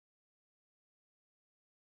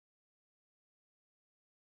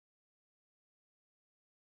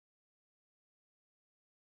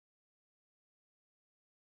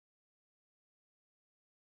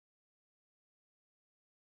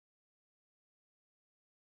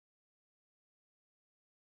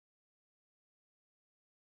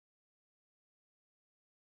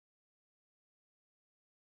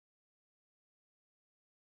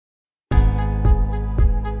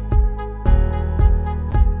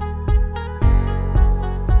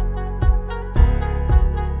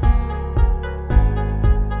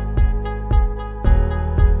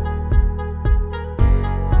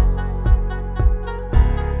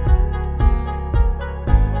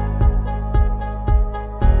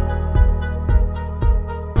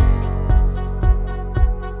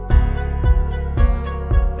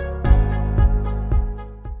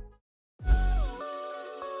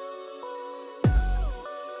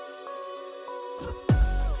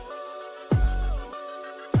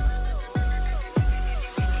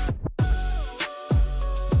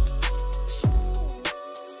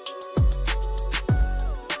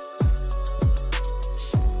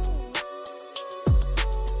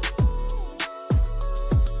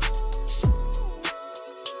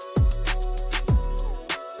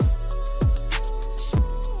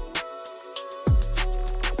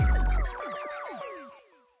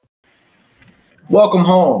Welcome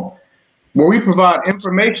home, where we provide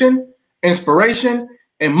information, inspiration,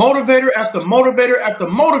 and motivator after motivator after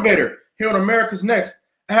motivator here on America's Next.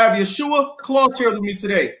 I have Yashua Klos here with me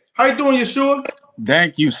today. How you doing, Yashua?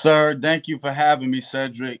 Thank you, sir. Thank you for having me,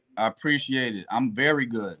 Cedric. I appreciate it. I'm very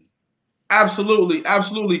good. Absolutely,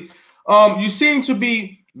 absolutely. You seem to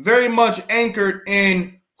be very much anchored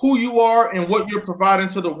in who you are and what you're providing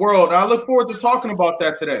to the world. I look forward to talking about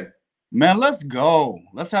that today. Man, let's go.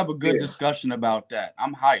 Let's have a good Yeah, discussion about that.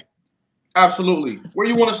 I'm hyped. absolutely. Where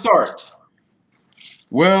you want to start?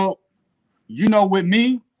 Well, with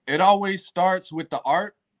me, it always starts with the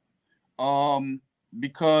art. Um,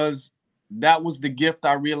 because that was the gift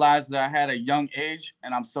I realized that I had at a young age,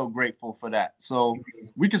 and I'm so grateful for that. So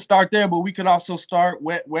we could start there, but we could also start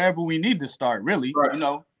wherever we need to start, really, Right.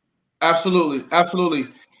 Absolutely,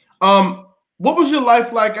 absolutely. What was your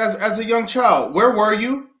life like as a young child? Where were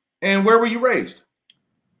you, and where were you raised?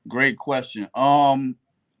 Great question.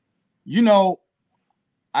 You know,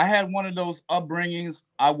 I had one of those upbringings.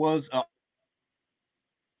 I was out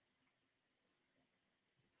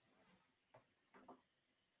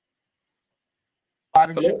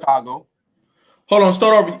of Hello? Chicago. Hold on,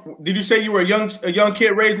 start over. Did you say you were a young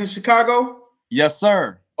kid raised in Chicago? Yes,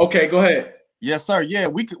 sir. Okay, go ahead. Yes, sir. Yeah,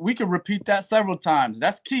 we could repeat that several times.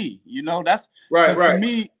 That's key. That's Right, because to right.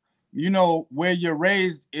 me, where you're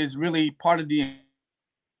raised is really part of the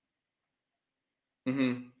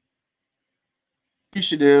Mm-hmm.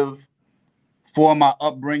 initiative for my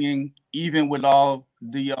upbringing, even with all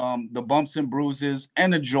the bumps and bruises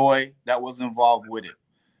and the joy that was involved with it.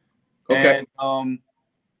 Okay. And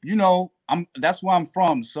I'm that's where I'm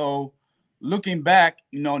from. So looking back,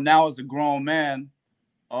 now as a grown man,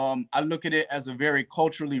 I look at it as a very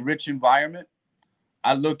culturally rich environment.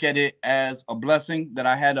 I look at it as a blessing that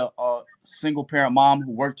I had a single parent mom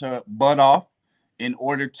who worked her butt off in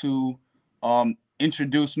order to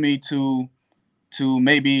introduce me to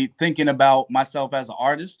maybe thinking about myself as an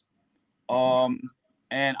artist. Um,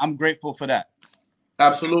 and I'm grateful for that.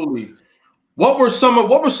 Absolutely. What were some of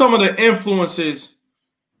the influences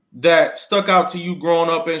that stuck out to you growing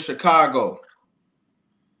up in Chicago?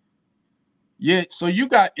 Yeah, so you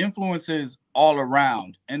got influences all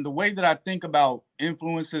around. And the way that I think about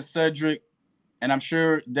influences, Cedric, and I'm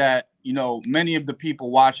sure that, many of the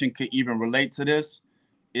people watching could even relate to this,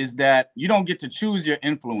 is that you don't get to choose your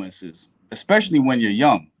influences, especially when you're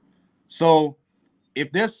young. So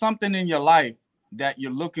if there's something in your life that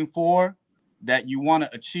you're looking for, that you want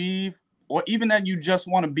to achieve, or even that you just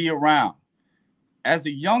want to be around, as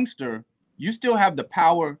a youngster, you still have the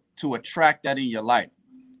power to attract that in your life.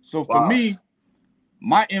 So for Wow. me,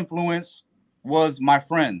 my influence was my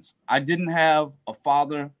friends. I didn't have a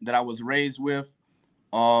father that I was raised with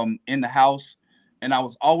in the house, and I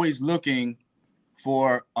was always looking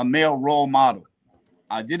for a male role model.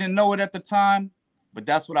 I didn't know it at the time, but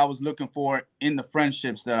that's what I was looking for in the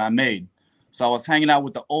friendships that I made. So I was hanging out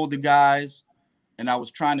with the older guys, and I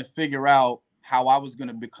was trying to figure out how I was going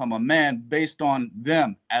to become a man based on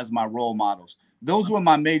them as my role models. Those were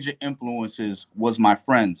my major influences, was my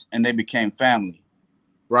friends, and they became family.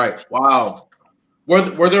 Right. Wow.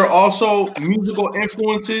 Were there also musical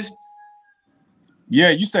influences?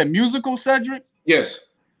 Yeah, you said musical, Cedric? Yes.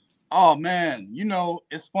 Oh man,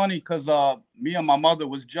 it's funny because me and my mother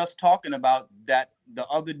was just talking about that the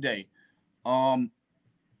other day. Um,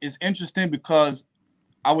 it's interesting because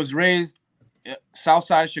I was raised south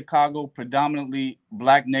side of Chicago, predominantly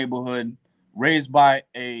black neighborhood, raised by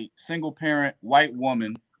a single parent white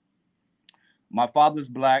woman. My father's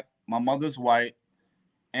black, my mother's white,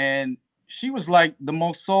 and she was like the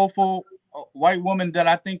most soulful white woman that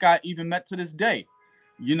I think I even met to this day.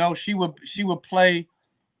 She would play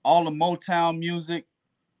all the Motown music.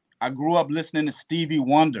 I grew up listening to Stevie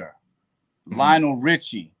Wonder, Mhm. Lionel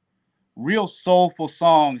Richie, real soulful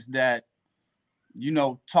songs that,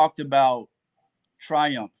 talked about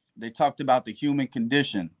triumph. They talked about the human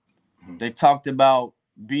condition. Mhm. They talked about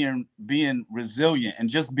being resilient and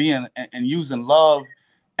just being and using love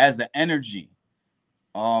as an energy.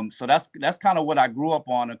 So that's kind of what I grew up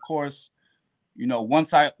on. Of course, once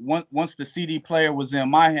the CD player was in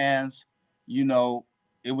my hands, you know,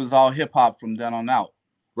 it was all hip hop from then on out.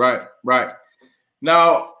 Right, right.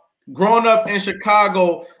 Now, growing up in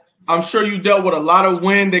Chicago, I'm sure you dealt with a lot of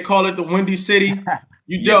wind. They call it the Windy City.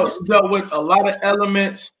 You Yeah. dealt with a lot of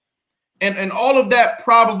elements, and all of that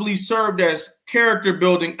probably served as character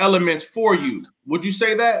building elements for you. Would you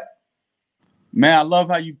say that? Man, I love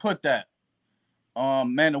how you put that.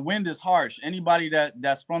 Man, the wind is harsh. Anybody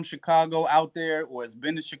that's from Chicago out there or has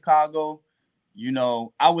been to Chicago, you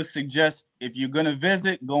know, I would suggest if you're gonna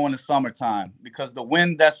visit, go in the summertime, because the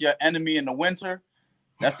wind that's your enemy in the winter,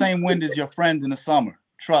 that same wind is your friend in the summer.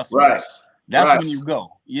 Trust me. Right. That's when you go.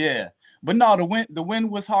 Yeah. But no, the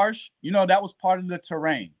wind was harsh. You know, that was part of the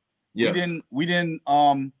terrain. Yeah. We didn't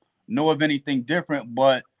know of anything different,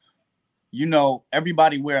 but you know,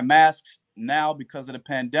 everybody wear masks now because of the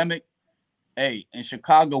pandemic. Hey, in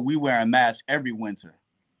Chicago, we wear a mask every winter.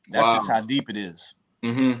 That's just how deep it is.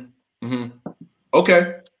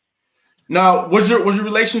 Okay. Now, was your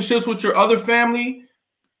relationships with your other family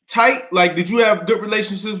tight? Like, did you have good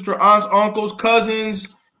relationships with your aunts, uncles,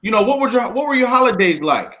 cousins? You know, what were your holidays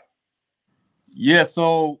like? Yeah,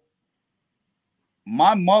 so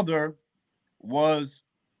my mother was,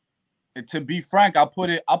 to be frank, I'll put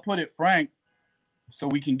it frank so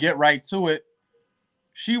we can get right to it.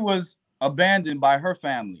 She was abandoned by her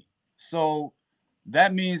family. So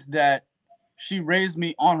that means that she raised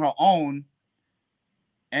me on her own.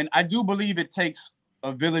 And I do believe it takes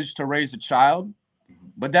a village to raise a child,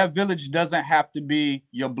 but that village doesn't have to be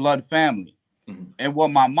your blood family. And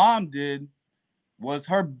what my mom did was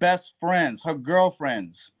her best friends, her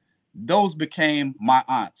girlfriends, those became my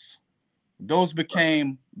aunts. Those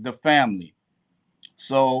became the family.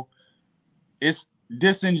 So it's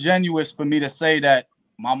disingenuous for me to say that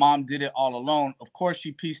my mom did it all alone. Of course,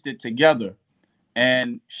 she pieced it together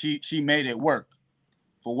and she made it work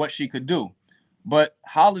for what she could do. But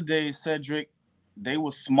holidays, Cedric, they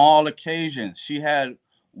were small occasions. She had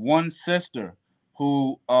one sister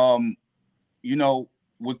who, you know,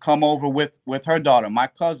 would come over with her daughter, my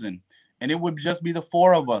cousin, and it would just be the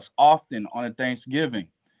four of us often on a Thanksgiving.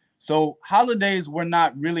 So holidays were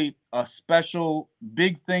not really a special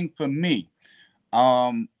big thing for me,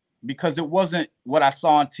 because it wasn't what I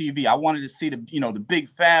saw on TV. I wanted to see the big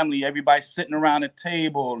family, everybody sitting around a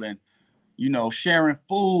table and, you know, sharing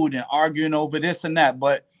food and arguing over this and that.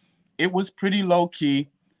 But it was pretty low key.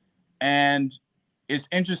 And it's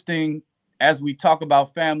interesting as we talk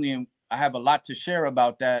about family, and I have a lot to share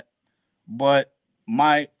about that. But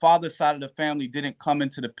my father's side of the family didn't come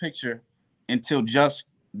into the picture until just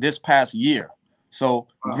this past year. So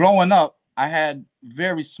growing up, I had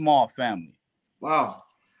very small family. Wow.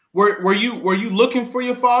 Were you looking for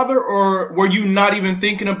your father, or were you not even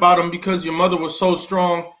thinking about him because your mother was so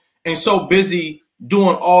strong and so busy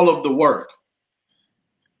doing all of the work?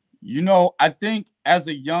 You know, I think as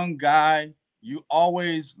a young guy, you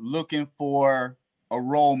always looking for a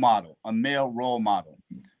role model, a male role model.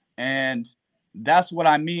 And that's what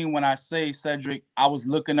I mean when I say, Cedric, I was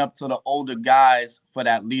looking up to the older guys for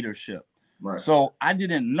that leadership. Right. So I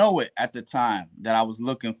didn't know it at the time that I was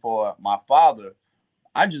looking for my father.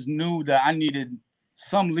 I just knew that I needed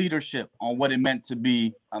some leadership on what it meant to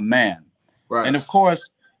be a man. Right. And of course,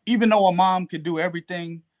 even though a mom could do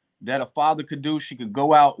everything that a father could do, she could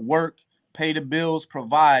go out, work, pay the bills,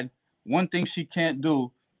 provide. One thing she can't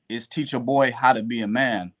do is teach a boy how to be a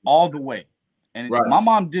man all the way. And my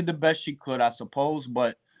mom did the best she could, I suppose,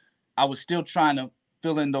 but I was still trying to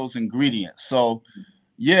fill in those ingredients. So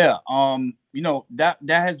yeah, you know, that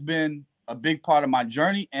has been a big part of my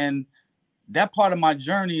journey, and that part of my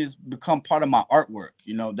journey has become part of my artwork.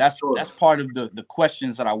 You know, that's part of the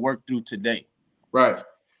questions that I work through today. Right.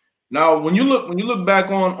 Now, when you look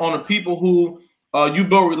back on the people who you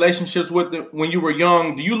built relationships with when you were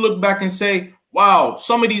young, do you look back and say, wow,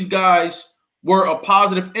 some of these guys were a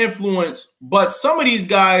positive influence, but some of these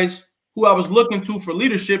guys who I was looking to for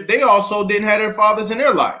leadership, they also didn't have their fathers in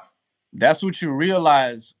their life? That's what you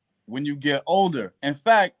realize when you get older. In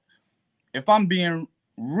fact, if I'm being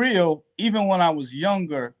real, even when I was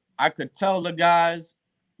younger, I could tell the guys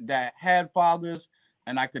that had fathers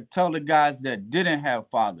and I could tell the guys that didn't have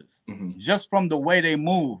fathers just from the way they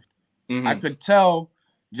moved. I could tell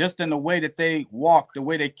just in the way that they walked, the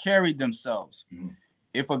way they carried themselves.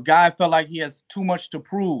 If a guy felt like he has too much to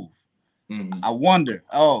prove, I wonder,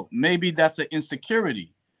 oh, maybe that's an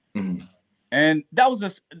insecurity. And that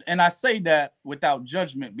was and I say that without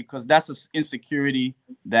judgment because that's an insecurity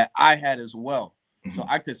that I had as well. So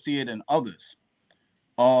I could see it in others.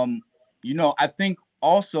 You know, I think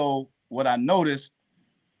also what I noticed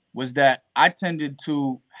was that I tended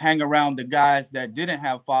to hang around the guys that didn't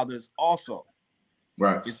have fathers also.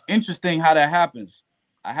 Right. It's interesting how that happens.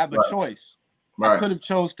 I have a choice. I could have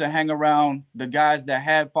chose to hang around the guys that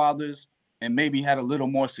had fathers and maybe had a little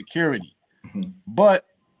more security. But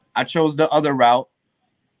I chose the other route.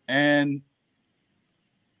 And,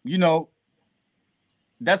 you know,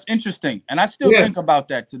 that's interesting. And I still think about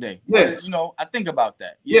that today. You know, I think about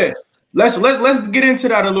that. Let's get into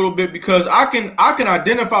that a little bit, because I can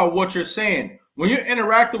identify what you're saying. When you're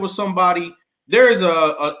interacting with somebody, there is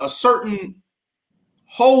a certain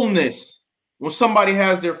wholeness when somebody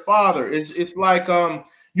has their father. It's like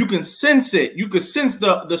you can sense it. You can sense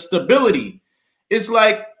the stability. It's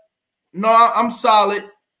like, no, I'm solid.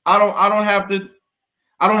 I don't have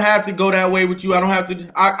to go that way with you. I don't have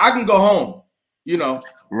to. I can go home. You know.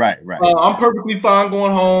 Right. I'm perfectly fine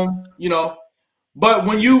going home. You know. But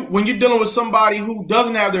when you're dealing with somebody who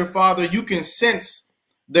doesn't have their father, you can sense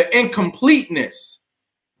the incompleteness.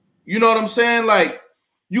 You know what I'm saying? Like,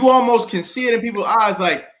 you almost can see it in people's eyes,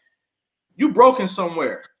 like, you broken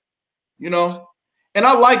somewhere, you know? And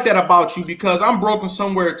I like that about you because I'm broken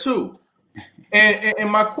somewhere too. And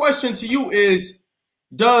my question to you is,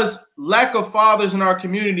 does lack of fathers in our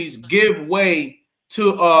communities give way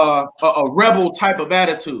to a rebel type of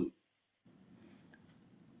attitude?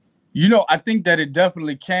 You know, I think that it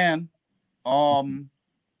definitely can,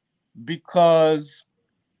 because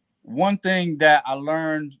one thing that I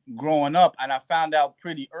learned growing up, and I found out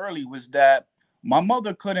pretty early, was that my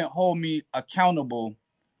mother couldn't hold me accountable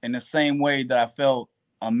in the same way that I felt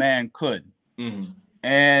a man could. Mm-hmm.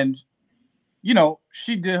 And, you know,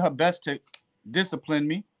 she did her best to discipline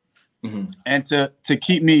me, Mm-hmm. and to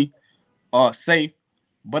keep me safe.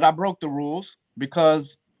 But I broke the rules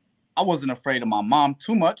because I wasn't afraid of my mom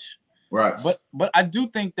too much. Right. But I do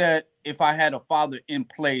think that if I had a father in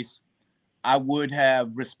place, I would have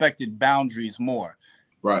respected boundaries more.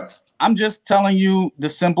 Right. I'm just telling you the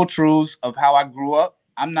simple truths of how I grew up.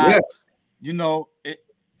 I'm not, Yeah. you know,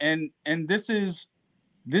 and this is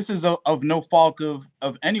of no fault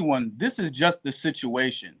of anyone. This is just the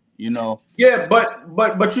situation, you know. Yeah,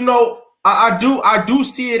 but you know, I do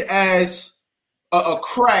see it as a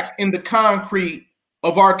crack in the concrete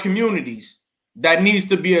of our communities that needs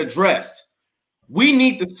to be addressed. We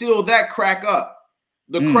need to seal that crack up.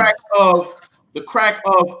 The crack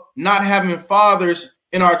of not having fathers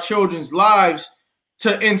in our children's lives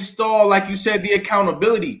to install, like you said, the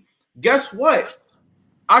accountability. Guess what?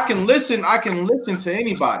 I can listen to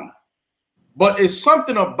anybody, but it's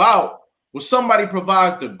something about when somebody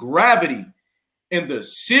provides the gravity and the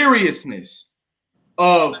seriousness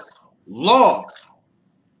of law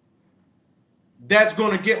that's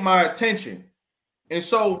going to get my attention. And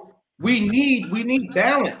so we need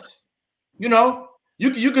balance. You know,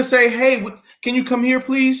 you can say, hey, can you come here,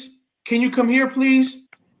 please? Can you come here, please?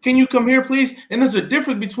 Can you come here, please? And there's a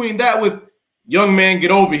difference between that with young man,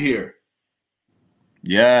 get over here.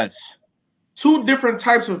 Yes. Two different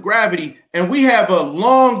types of gravity, and we have a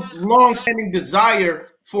long-standing desire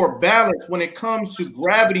for balance when it comes to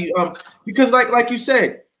gravity. Because like you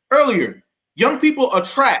said earlier, young people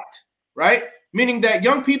attract, right? Meaning that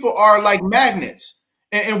young people are like magnets,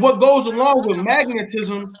 and what goes along with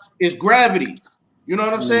magnetism is gravity. You know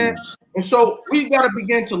what I'm saying? And so we got to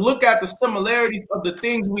begin to look at the similarities of the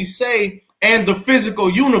things we say and the physical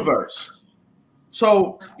universe.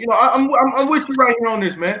 So, you know, I'm with you right here on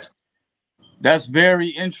this, man. That's very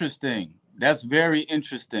interesting. That's very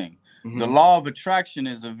interesting. Mm-hmm. The law of attraction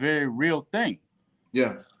is a very real thing.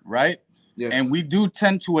 Yeah. Right? Yeah. And we do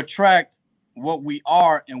tend to attract what we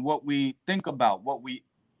are and what we think about, what we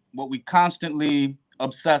constantly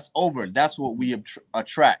obsess over. That's what we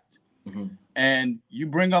attract. Mm-hmm. And you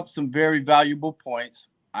bring up some very valuable points.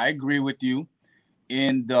 I agree with you.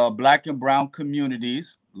 In the Black and brown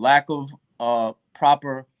communities, lack of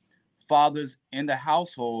proper fathers in the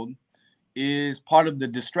household is part of the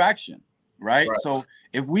distraction, right? So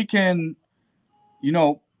if we can, you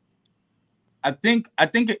know, I think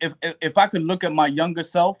if I could look at my younger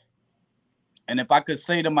self, and if I could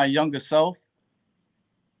say to my younger self,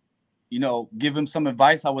 you know, give him some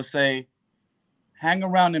advice, I would say, hang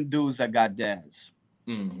around them dudes that got dads.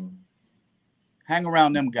 Mm-hmm. Hang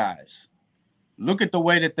around them guys. Look at the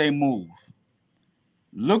way that they move.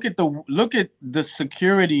 Look at the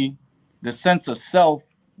security, the sense of self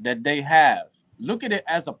that they have. Look at it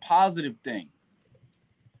as a positive thing,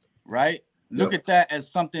 right? Look at that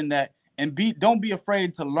as something that, and don't be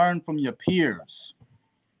afraid to learn from your peers.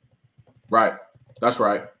 Right. That's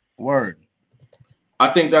right. Word. I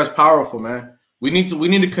think that's powerful, man. We need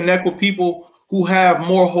to connect with people who have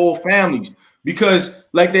more whole families, because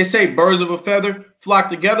like they say, birds of a feather flock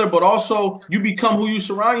together, but also you become who you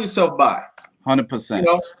surround yourself by. 100%. You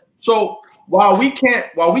know? So while we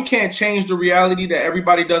can't change the reality that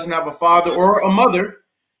everybody doesn't have a father or a mother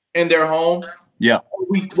in their home, yeah,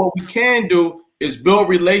 what we can do is build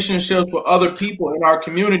relationships with other people in our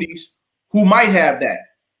communities who might have that.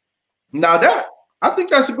 Now that, I think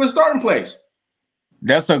that's a good starting place.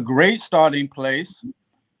 That's a great starting place.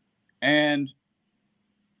 And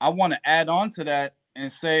I want to add on to that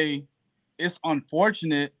and say it's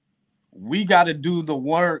unfortunate we got to do the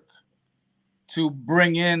work to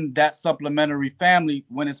bring in that supplementary family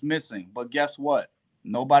when it's missing. But guess what?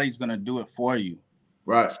 Nobody's going to do it for you.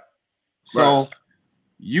 Right. So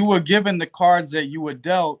you were given the cards that you were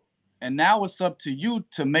dealt, and now it's up to you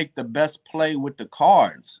to make the best play with the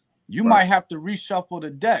cards. You might have to reshuffle the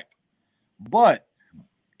deck. But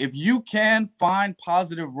if you can find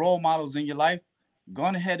positive role models in your life, go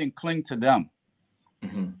ahead and cling to them.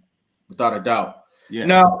 Without a doubt. Yeah.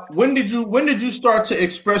 Now, when did you start to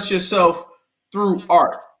express yourself through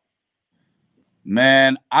art?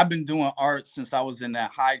 Man, I've been doing art since I was in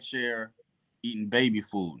that high chair eating baby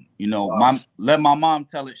food. You know, let my mom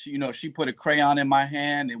tell it. She put a crayon in my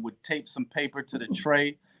hand and would tape some paper to the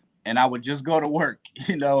tray, and I would just go to work,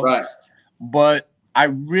 you know. Right. But I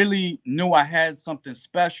really knew I had something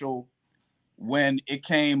special when it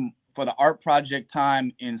came for the art project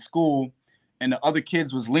time in school, and the other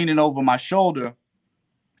kids was leaning over my shoulder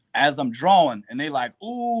as I'm drawing, and they like,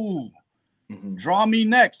 ooh, draw me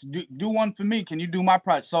next. Do one for me. Can you do my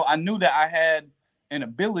project? So I knew that I had an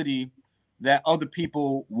ability that other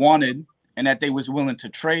people wanted and that they was willing to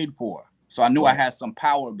trade for. So I knew I had some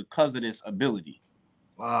power because of this ability.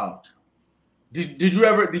 Wow. Did you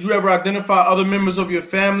ever identify other members of your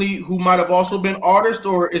family who might have also been artists,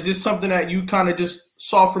 or is this something that you kind of just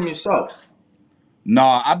saw from yourself? No,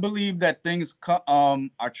 I believe that things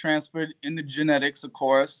are transferred in the genetics, of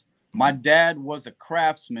course. My dad was a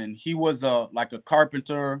craftsman. He was like a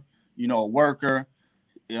carpenter, you know, a worker.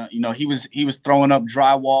 You know, he was throwing up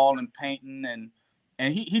drywall and painting,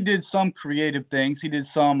 and he did some creative things. He did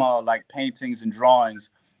some like paintings and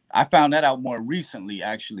drawings. I found that out more recently,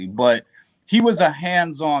 actually. But he was a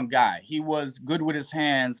hands-on guy. He was good with his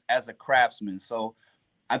hands as a craftsman. So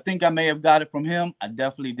I think I may have got it from him. I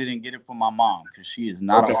definitely didn't get it from my mom because she is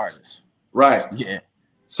not an artist. Right. Yeah.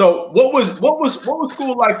 So what was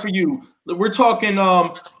school like for you? We're talking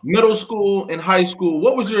middle school and high school.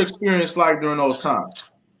 What was your experience like during those times?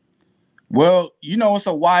 Well, you know, it's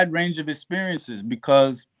a wide range of experiences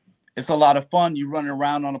because it's a lot of fun. You running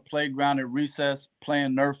around on a playground at recess,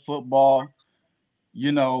 playing Nerf football.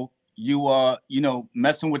 You know,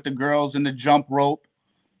 messing with the girls in the jump rope.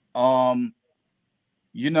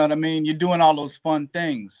 You know what I mean? You're doing all those fun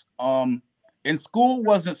things. And school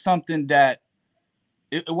wasn't something that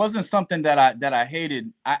it wasn't something that I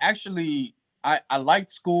hated. I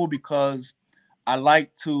liked school because I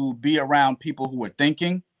liked to be around people who were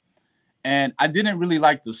thinking, and I didn't really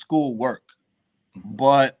like the school work,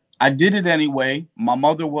 but I did it anyway. My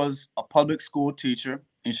mother was a public school teacher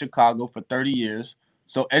in Chicago for 30 years.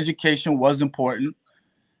 So education was important.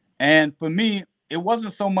 And for me, it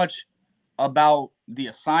wasn't so much about the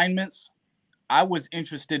assignments. I was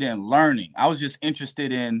interested in learning. I was just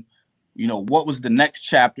interested in, you know, what was the next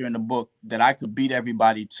chapter in the book that I could beat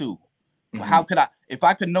everybody to? How could if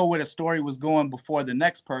I could know where the story was going before the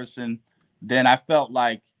next person, then I felt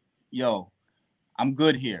like, yo, I'm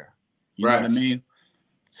good here. You know what I mean?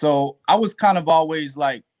 So I was kind of always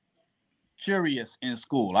like curious in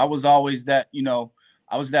school. I was always that, you know,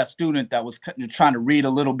 I was that student that was trying to read a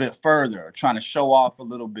little bit further, trying to show off a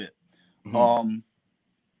little bit.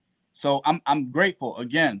 So I'm grateful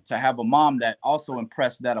again to have a mom that also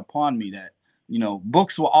impressed that upon me, that, you know,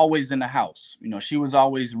 books were always in the house. You know, she was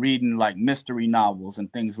always reading like mystery novels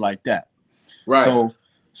and things like that.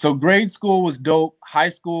 So grade school was dope. High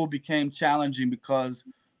school became challenging because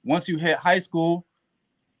once you hit high school,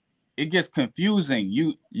 it gets confusing.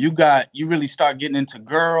 You really start getting into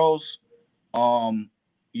girls.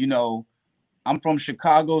 You know, I'm from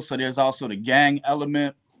Chicago, so there's also the gang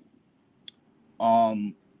element.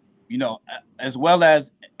 You know, as well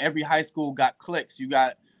as every high school got cliques. You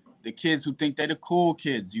got the kids who think they're the cool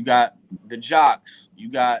kids. You got the jocks. You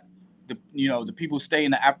got the people who stay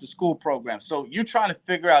in the after school program. So you're trying to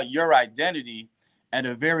figure out your identity at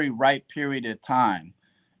a very ripe period of time.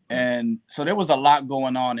 And so there was a lot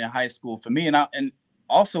going on in high school for me. And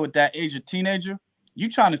also at that age of teenager, you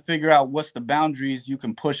trying to figure out what's the boundaries you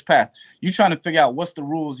can push past. You trying to figure out what's the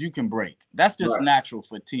rules you can break. That's just natural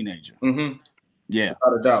for a teenager. Yeah.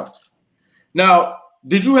 Without a doubt. Now,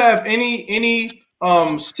 did you have any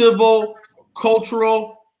civil,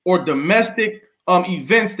 cultural, or domestic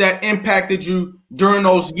events that impacted you during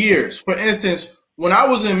those years? For instance, when I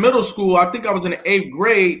was in middle school, I think I was in the 8th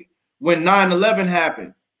grade when 9/11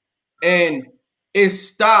 happened, and it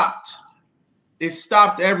stopped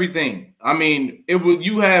everything. I mean,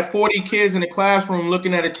 you had 40 kids in the classroom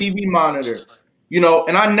looking at a TV monitor, you know,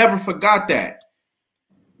 and I never forgot that.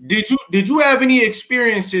 Did you have any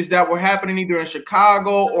experiences that were happening either in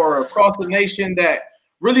Chicago or across the nation that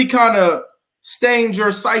really kind of stained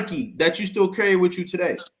your psyche that you still carry with you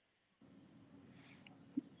today?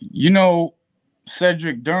 You know,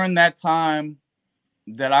 Cedric, during that time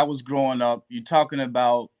that I was growing up, you're talking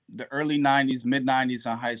about the early 90s, mid 90s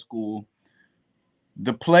in high school,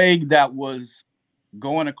 the plague that was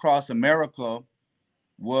going across America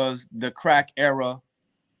was the crack era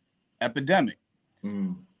epidemic.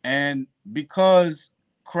 Mm. And because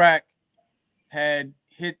crack had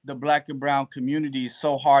hit the black and brown communities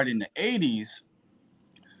so hard in the 80s,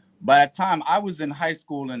 by the time I was in high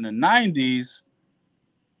school in the 90s,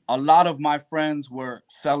 a lot of my friends were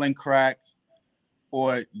selling crack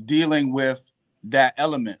or dealing with that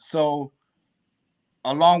element. So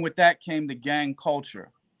along with that came the gang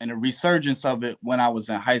culture and a resurgence of it when I was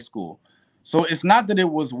in high school. So it's not that it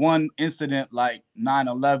was one incident like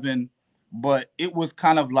 9/11, but it was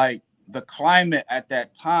kind of like the climate at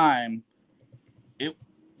that time. It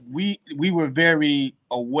we were very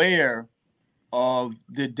aware of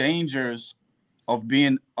the dangers of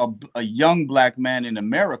being a young black man in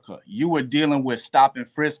America. You were dealing with stop and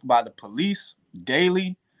frisk by the police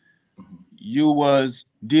daily. You was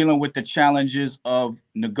dealing with the challenges of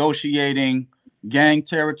negotiating gang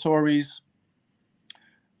territories,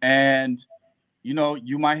 and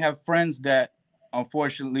you might have friends that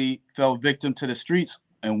unfortunately fell victim to the streets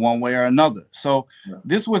in one way or another. So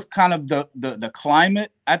this was kind of the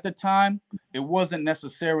climate at the time. It wasn't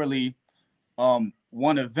necessarily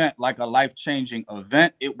one event like a life-changing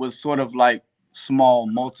event. It was sort of like small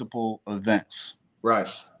multiple events. Right.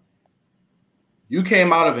 You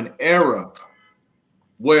came out of an era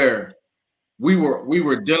where we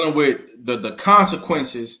were dealing with the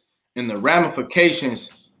consequences and the ramifications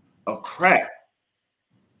of crack,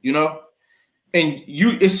 you know? And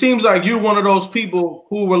it seems like you're one of those people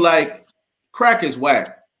who were like, crack is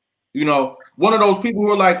whack. One of those people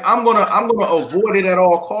who are like, I'm gonna avoid it at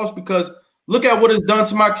all costs because look at what it's done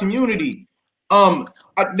to my community.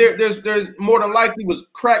 There's more than likely was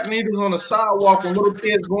crack needles on the sidewalk and little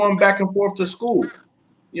kids going back and forth to school.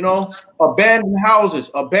 Abandoned houses,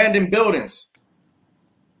 abandoned buildings,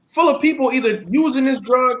 full of people either using this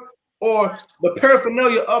drug or the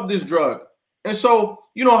paraphernalia of this drug. And so,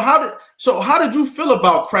 how did you feel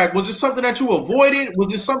about crack? Was it something that you avoided?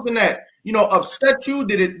 Was it something that, upset you?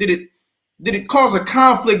 Did it cause a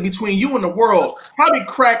conflict between you and the world? How did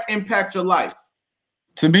crack impact your life?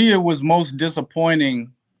 To me, it was most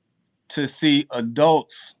disappointing to see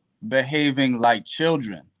adults behaving like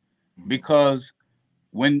children, because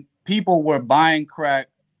when people were buying crack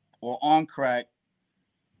or on crack,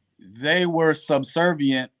 they were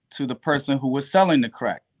subservient to the person who was selling the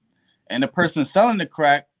crack. And the person selling the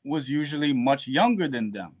crack was usually much younger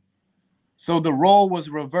than them. So the role was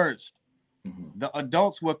reversed. Mm-hmm. The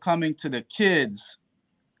adults were coming to the kids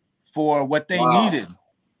for what they needed.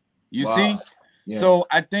 You see? Yeah. So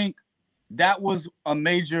I think that was a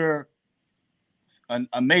major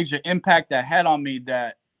impact that had on me,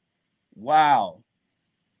 that, wow,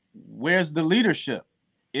 where's the leadership?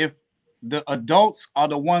 If the adults are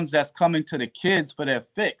the ones that's coming to the kids for their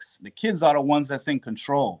fix, the kids are the ones that's in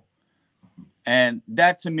control. And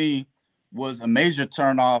that to me was a major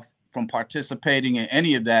turnoff from participating in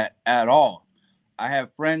any of that at all. I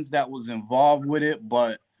have friends that was involved with it,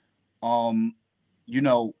 but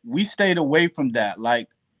we stayed away from that. Like,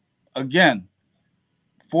 again,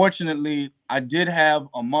 fortunately, I did have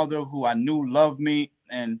a mother who I knew loved me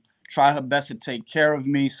and tried her best to take care of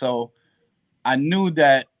me. So I knew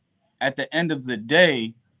that at the end of the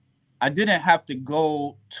day, I didn't have to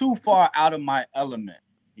go too far out of my element.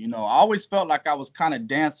 I always felt like I was kind of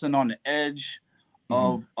dancing on the edge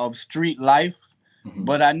of street life. Mm-hmm.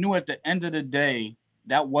 But I knew at the end of the day,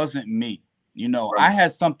 that wasn't me. Right. I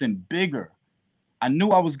had something bigger. I knew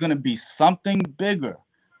I was going to be something bigger.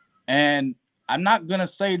 And I'm not going to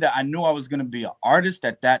say that I knew I was going to be an artist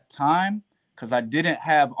at that time, because I didn't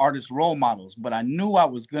have artist role models, but I knew I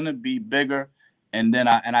was going to be bigger. And then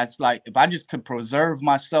it's like, if I just could preserve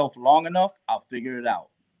myself long enough, I'll figure it out.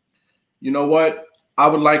 You know what? I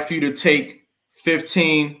would like for you to take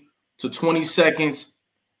 15 to 20 seconds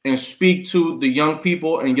and speak to the young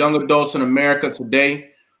people and young adults in America today.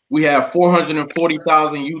 We have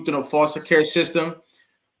 440,000 youth in the foster care system.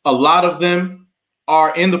 A lot of them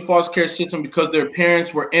are in the foster care system because their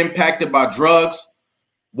parents were impacted by drugs.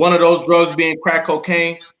 One of those drugs being crack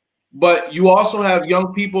cocaine. But you also have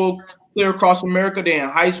young people clear across America. They're in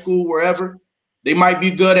high school, wherever. They might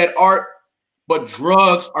be good at art, but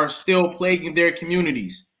drugs are still plaguing their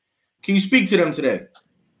communities. Can you speak to them today?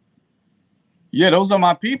 Yeah, those are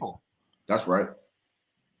my people. That's right.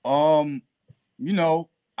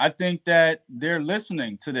 I think that they're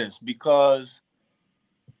listening to this because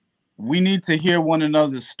we need to hear one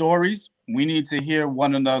another's stories. We need to hear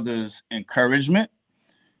one another's encouragement.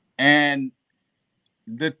 And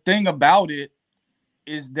the thing about it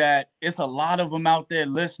is that it's a lot of them out there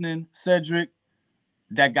listening, Cedric,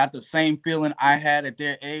 that got the same feeling I had at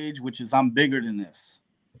their age, which is I'm bigger than this.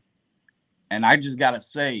 And I just got to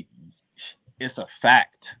say, it's a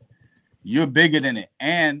fact. You're bigger than it,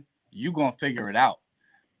 and you're going to figure it out.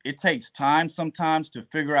 It takes time sometimes to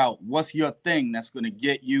figure out what's your thing that's going to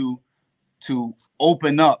get you to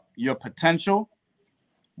open up your potential.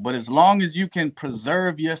 But as long as you can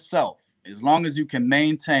preserve yourself, as long as you can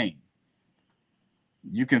maintain,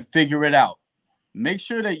 you can figure it out. Make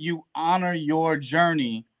sure that you honor your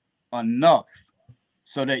journey enough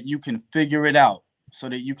so that you can figure it out, so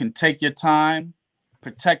that you can take your time,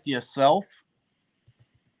 protect yourself,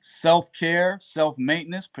 self-care,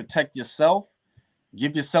 self-maintenance, protect yourself.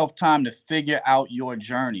 Give yourself time to figure out your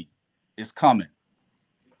journey. It's coming.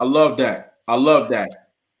 I love that. I love that,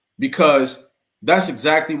 because that's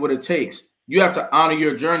exactly what it takes. You have to honor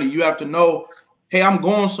your journey. You have to know, hey, I'm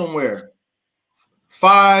going somewhere.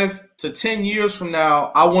 5 to 10 years from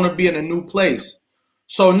now, I want to be in a new place.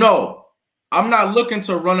 So no, I'm not looking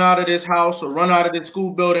to run out of this house or run out of this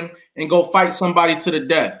school building and go fight somebody to the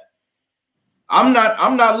death. I'm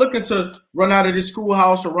not looking to run out of this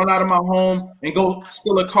schoolhouse or run out of my home and go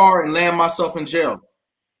steal a car and land myself in jail.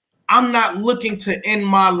 I'm not looking to end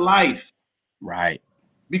my life. Right.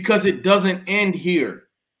 Because it doesn't end here.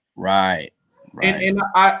 Right. And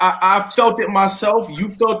I felt it myself.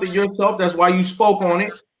 You felt it yourself. That's why you spoke on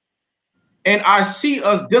it. And I see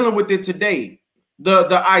us dealing with it today.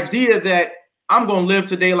 The idea that I'm going to live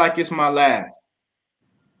today like it's my last.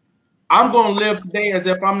 I'm going to live today as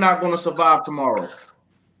if I'm not going to survive tomorrow.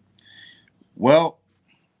 Well,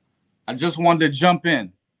 I just wanted to jump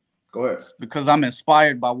in. Go ahead. Because I'm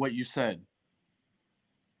inspired by what you said.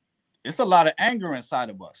 It's a lot of anger inside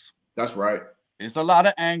of us. That's right. It's a lot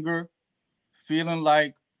of anger, feeling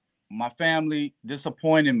like my family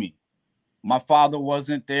disappointed me. My father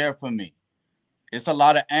wasn't there for me. It's a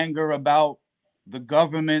lot of anger about the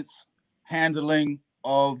government's handling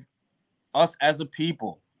of us as a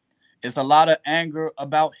people. It's a lot of anger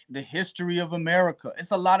about the history of America. It's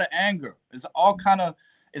a lot of anger. It's all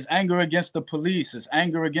it's anger against the police. It's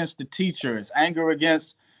anger against the teacher. It's anger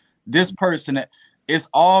against this person. It's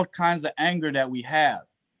all kinds of anger that we have.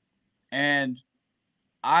 And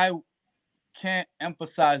I can't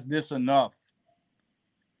emphasize this enough.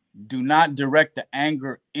 Do not direct the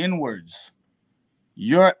anger inwards.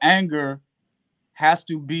 Your anger has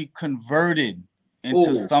to be converted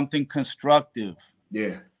into something constructive.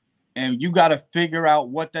 Yeah. And you got to figure out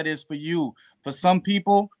what that is for you. For some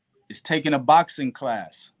people, it's taking a boxing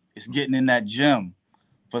class. It's getting in that gym.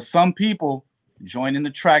 For some people, joining the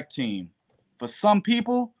track team. For some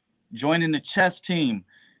people, joining the chess team.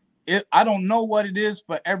 I don't know what it is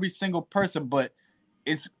for every single person, but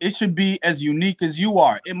it should be as unique as you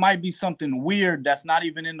are. It might be something weird that's not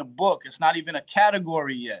even in the book. It's not even a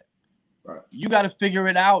category yet. Right. You got to figure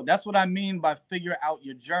it out. That's what I mean by figure out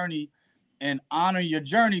your journey and honor your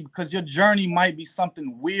journey, because your journey might be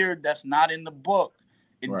something weird that's not in the book.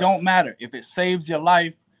 It don't matter. If it saves your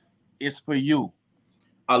life, it's for you.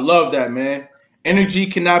 I love that, man. Energy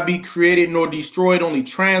cannot be created nor destroyed, only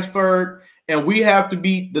transferred. And we have to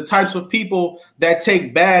be the types of people that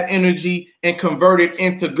take bad energy and convert it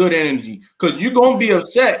into good energy. Because you're going to be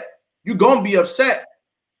upset. You're going to be upset.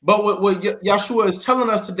 But what Yashua is telling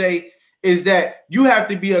us today is that you have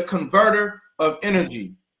to be a converter of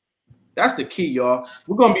energy. That's the key, y'all.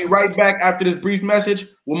 We're going to be right back after this brief message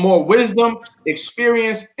with more wisdom,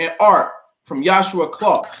 experience, and art from Yashua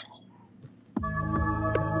Klos.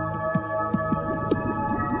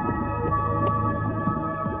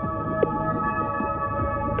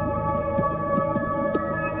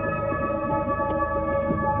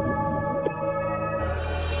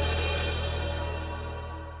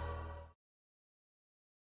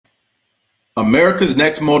 America's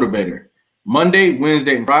Next Motivator, Monday,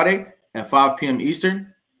 Wednesday, and Friday at 5 p.m.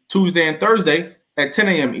 Eastern, Tuesday and Thursday at 10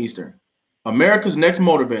 a.m. Eastern. America's Next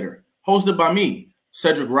Motivator, hosted by me,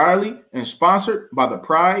 Cedric Riley, and sponsored by the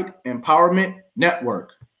Pride Empowerment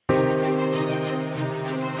Network.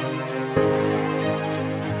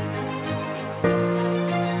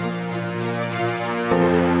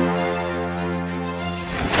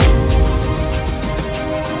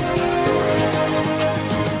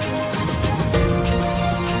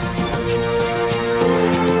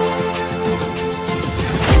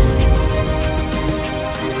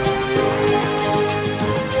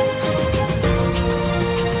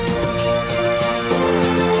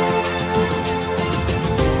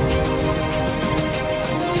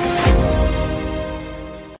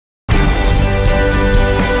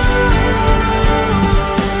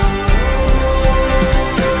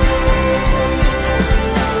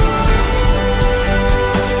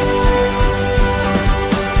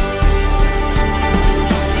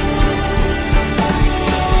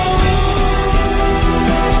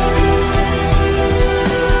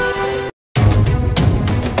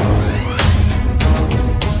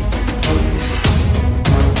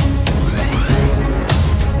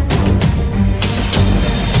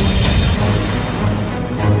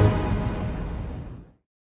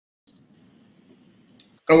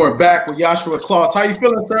 And we're back with Yashua Klos. How you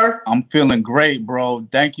feeling, sir? I'm feeling great, bro.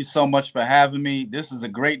 Thank you so much for having me. This is a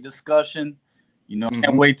great discussion. You know,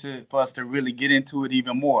 can't wait for us to really get into it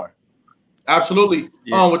even more. Absolutely.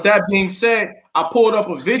 Yeah. With that being said, I pulled up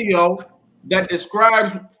a video that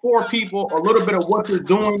describes for people a little bit of what you're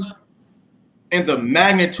doing and the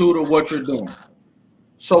magnitude of what you're doing.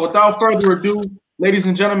 So without further ado, ladies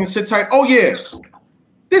and gentlemen, sit tight. Oh yeah,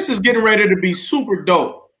 this is getting ready to be super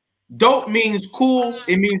dope. Dope means cool,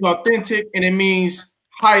 it means authentic, and it means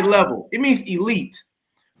high level. It means elite.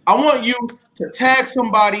 I want you to tag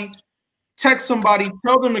somebody, text somebody,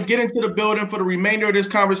 tell them to get into the building for the remainder of this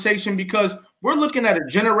conversation, because we're looking at a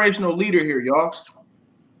generational leader here, y'all.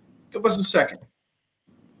 Give us a second.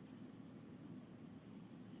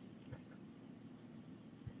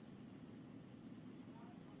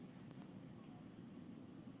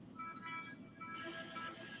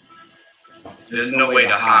 There's no way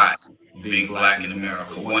to hide being black in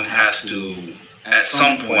America. One has to, at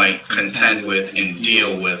some point, contend with and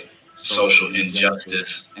deal with social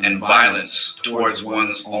injustice and violence towards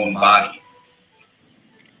one's own body.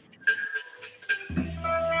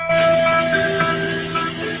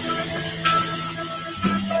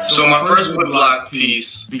 So my first woodblock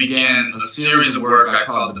piece began a series of work I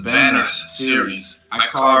called the Banner series. I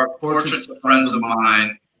carved portraits of friends of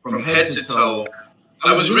mine from head to toe.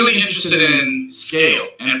 I was really interested in scale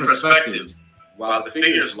and perspective. While the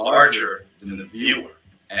figure is larger than the viewer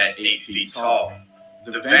at 8 feet tall,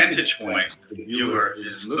 the vantage point the viewer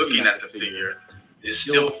is looking at the figure is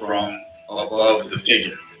still from above the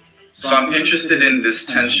figure. So I'm interested in this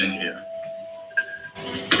tension here.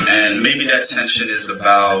 And maybe that tension is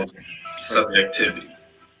about subjectivity.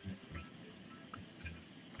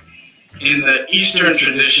 In the Eastern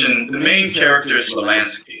tradition, the main character is the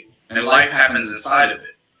landscape, and life happens inside of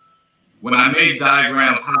it. When I made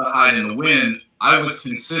diagrams how to hide in the wind, I was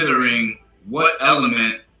considering what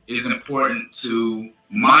element is important to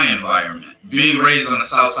my environment. Being raised on the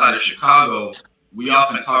south side of Chicago, we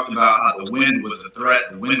often talked about how the wind was a threat,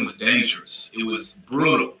 the wind was dangerous. It was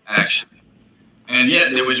brutal, actually. And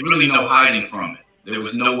yet there was really no hiding from it. There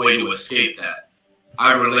was no way to escape that.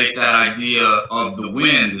 I relate that idea of the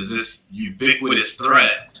wind as this ubiquitous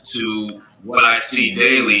threat to what I see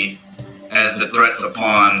daily as the threats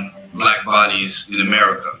upon black bodies in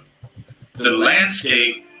America. The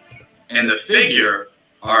landscape and the figure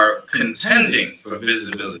are contending for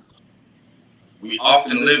visibility. We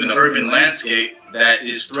often live in an urban landscape that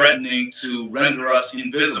is threatening to render us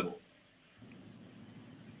invisible.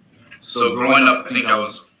 So growing up, I think I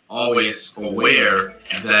was always aware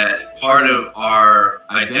that part of our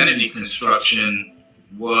identity construction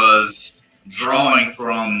was drawing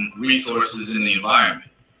from resources in the environment.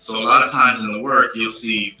 So a lot of times in the work, you'll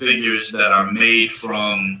see figures that are made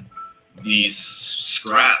from these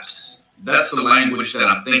scraps. That's the language that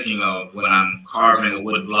I'm thinking of when I'm carving a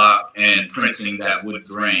wood block and printing that wood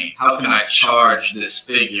grain. How can I charge this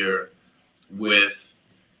figure with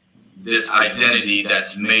this identity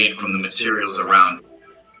that's made from the materials around it?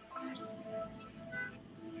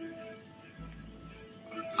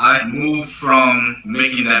 I moved from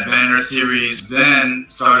making that banner series, then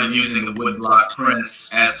started using the woodblock prints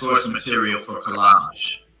as source material for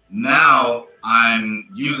collage. Now I'm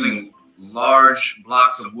using large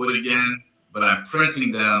blocks of wood again, but I'm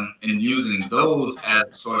printing them and using those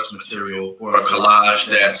as source material for a collage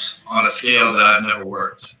that's on a scale that I've never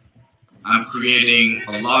worked. I'm creating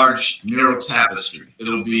a large mural tapestry.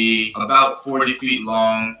 It'll be about 40 feet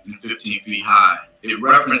long and 15 feet high. It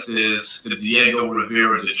references the Diego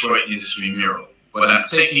Rivera Detroit industry mural. But I'm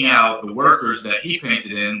taking out the workers that he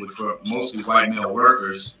painted in, which were mostly white male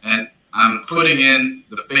workers, and I'm putting in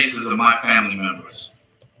the faces of my family members.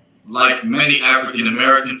 Like many African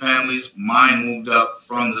American families, mine moved up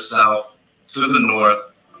from the South to the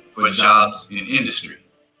North for jobs in industry.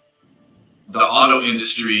 The auto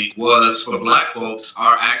industry was, for black folks,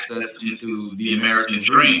 our access into the American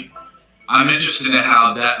dream. I'm interested in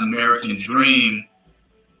how that American dream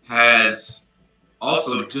has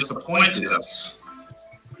also disappointed us.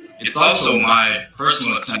 It's also my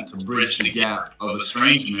personal attempt to bridge the gap of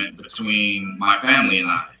estrangement between my family and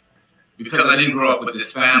I. Because I didn't grow up with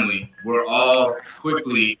this family, we're all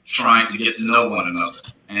quickly trying to get to know one another.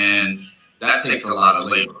 And that takes a lot of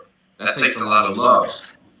labor. That takes a lot of love.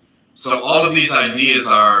 So all of these ideas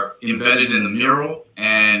are embedded in the mural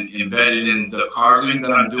and embedded in the carving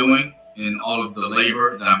that I'm doing, in all of the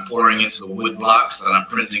labor that I'm pouring into the wood blocks that I'm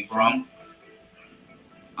printing from.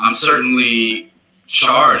 I'm certainly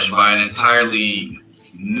charged by an entirely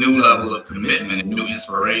new level of commitment and new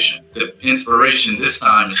inspiration. The inspiration this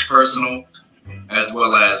time is personal as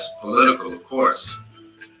well as political, of course.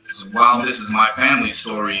 while this is my family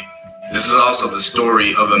story, this is also the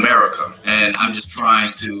story of America, and I'm just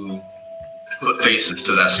trying to put faces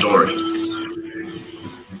to that story.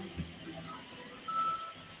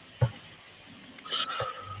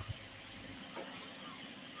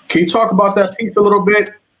 Can you talk about that piece a little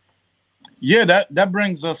bit? Yeah, that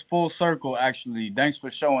brings us full circle, actually. Thanks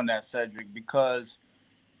for showing that, Cedric, because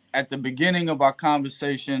at the beginning of our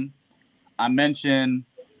conversation, I mentioned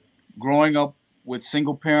growing up with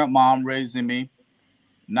single-parent mom raising me,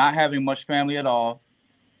 not having much family at all,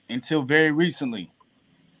 until very recently.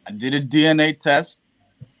 I did a DNA test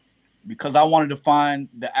because I wanted to find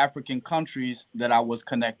the African countries that I was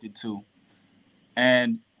connected to.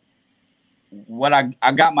 And what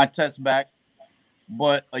I got my test back,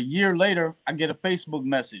 but a year later, I get a Facebook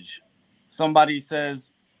message. Somebody says,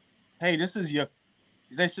 hey, this is your,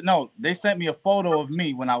 they said, no, they sent me a photo of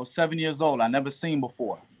me when I was 7 years old. I never seen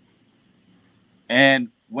before. And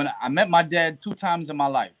when I met my dad 2 times in my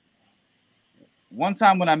life. One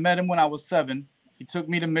time when I met him when I was 7, he took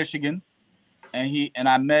me to Michigan, and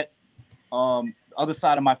I met the other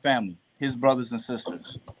side of my family, his brothers and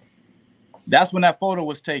sisters. That's when that photo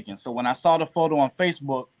was taken. So when I saw the photo on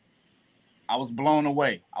Facebook, I was blown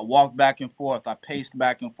away. I walked back and forth. I paced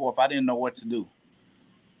back and forth. I didn't know what to do.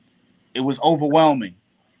 It was overwhelming.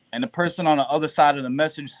 And the person on the other side of the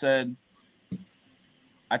message said,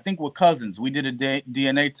 I think we're cousins. We did a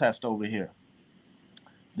DNA test over here.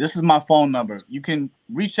 This is my phone number. You can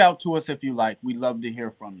reach out to us if you like. We'd love to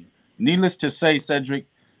hear from you. Needless to say, Cedric,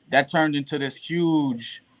 that turned into this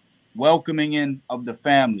huge welcoming in of the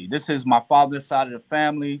family. This is my father's side of the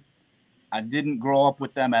family. I didn't grow up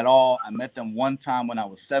with them at all. I met them one time when I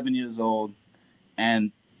was 7 years old. And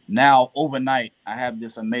now, overnight, I have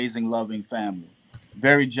this amazing, loving family.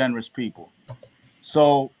 Very generous people.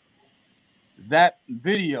 So that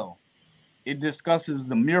video, it discusses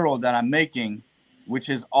the mural that I'm making, which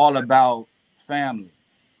is all about family.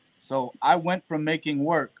 So I went from making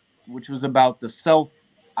work, which was about the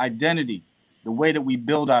self-identity, the way that we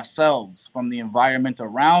build ourselves from the environment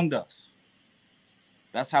around us.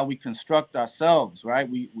 That's how we construct ourselves, right?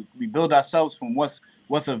 We build ourselves from what's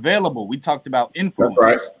available. We talked about influence.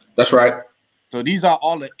 That's right. That's right. So these are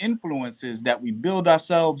all the influences that we build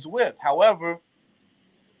ourselves with. However,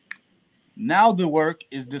 now the work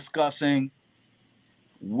is discussing,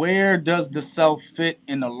 where does the self fit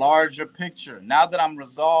in the larger picture? Now that I'm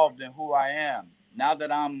resolved in who I am, now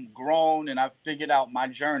that I'm grown and I've figured out my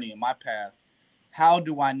journey and my path, how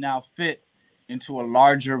do I now fit into a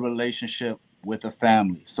larger relationship with a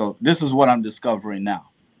family? So this is what I'm discovering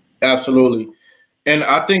now. Absolutely. And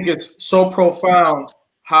I think it's so profound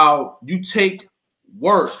how you take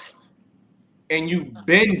work and you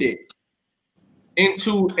bend it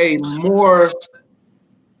into a more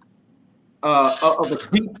of a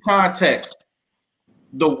deep context.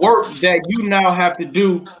 The work that you now have to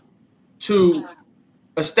do to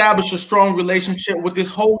establish a strong relationship with this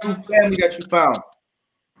whole new family that you found.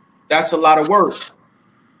 That's a lot of work.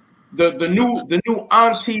 The new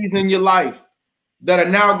aunties in your life that are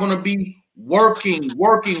now going to be working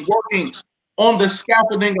on the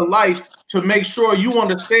scaffolding of life to make sure you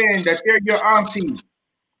understand that they're your auntie.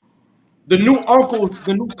 The new uncles,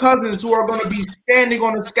 the new cousins who are going to be standing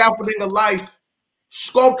on the scaffolding of life,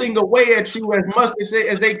 sculpting away at you as much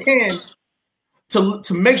as they can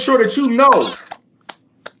to make sure that you know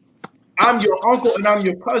I'm your uncle and I'm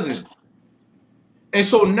your cousin. And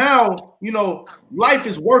so now, you know, life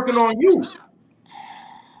is working on you.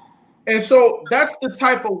 And so that's the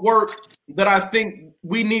type of work that I think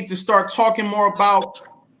we need to start talking more about,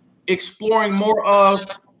 exploring more of,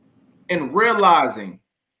 and realizing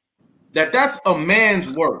that that's a man's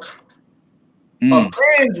work. A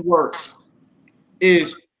man's work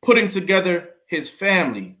is putting together his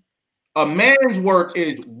family. A man's work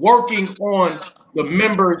is working on the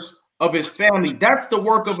members of his family. That's the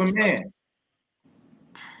work of a man.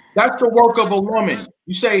 That's the work of a woman.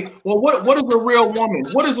 You say, well, what is a real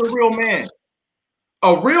woman? What is a real man?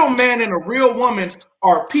 A real man and a real woman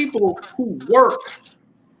are people who work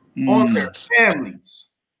on their families.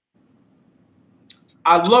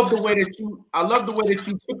 I love the way that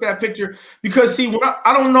you took that picture, because see, when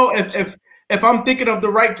I don't know if I'm thinking of the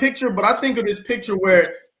right picture, but I think of this picture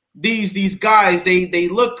where these guys, they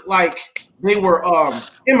look like they were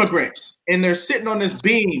immigrants, and they're sitting on this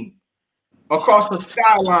beam across the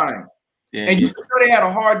skyline. Yeah, and you know they had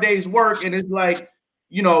a hard day's work, and it's like,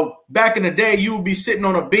 you know, back in the day, you would be sitting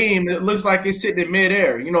on a beam and it looks like it's sitting in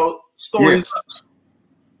midair, you know, stories.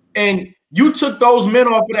 Yeah. And you took those men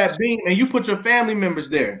off of that beam and you put your family members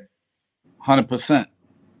there. 100%.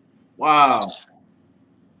 Wow.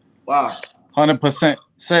 Wow. 100%.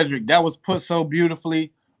 Cedric, that was put so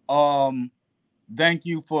beautifully. Thank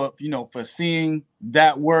you for, for seeing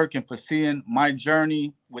that work and for seeing my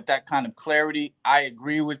journey with that kind of clarity. I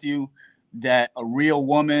agree with you that a real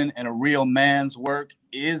woman and a real man's work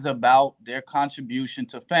is about their contribution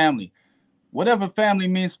to family. Whatever family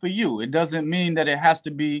means for you. It doesn't mean that it has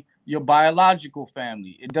to be your biological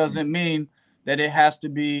family. It doesn't mean that it has to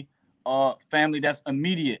be a family that's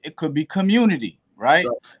immediate. It could be community, right?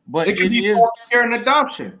 But It could it be is foster care and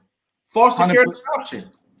adoption. Foster care and 100%.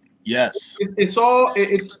 adoption. Yes. It's all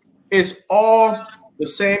the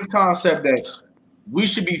same concept that we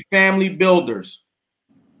should be family builders.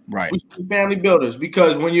 Right. We should be family builders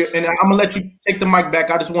because when you're, and I'm gonna let you take the mic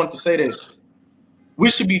back. I just wanted to say this.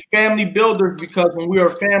 We should be family builders because when we are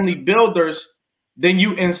family builders, then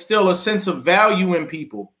you instill a sense of value in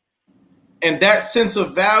people. And that sense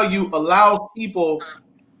of value allows people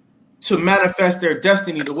to manifest their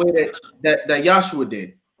destiny the way that Yashua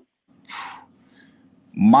did.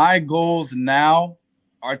 My goals now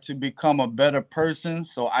are to become a better person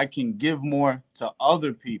so I can give more to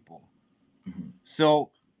other people. So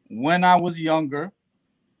when I was younger,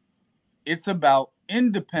 it's about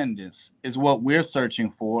independence is what we're searching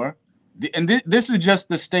for. And this is just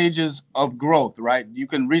the stages of growth, right? You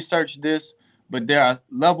can research this, but there are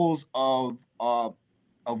levels of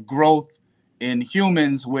growth in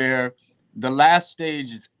humans where the last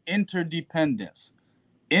stage is interdependence.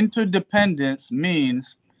 Interdependence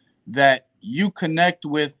means that you connect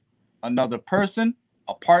with another person,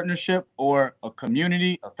 a partnership, or a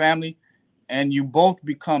community, a family, and you both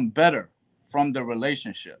become better from the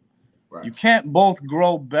relationship. Right. You can't both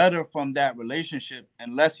grow better from that relationship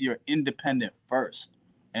unless you're independent first,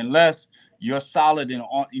 unless you're solid and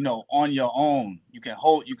on your own. You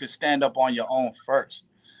can stand up on your own first.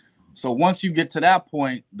 So once you get to that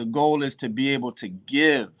point, the goal is to be able to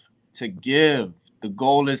give. The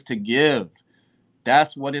goal is to give.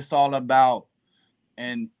 That's what it's all about.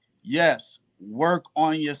 And yes, work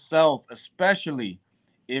on yourself, especially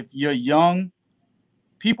if you're young.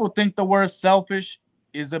 People think the word selfish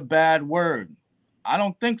is a bad word. I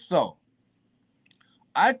don't think so.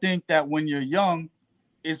 I think that when you're young,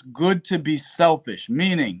 it's good to be selfish,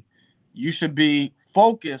 meaning you should be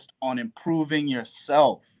focused on improving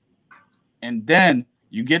yourself. And then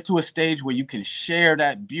you get to a stage where you can share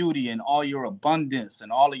that beauty and all your abundance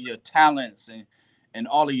and all of your talents and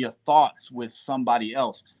all of your thoughts with somebody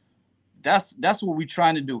else. That's what we're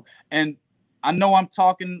trying to do. And I know I'm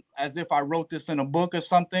talking as if I wrote this in a book or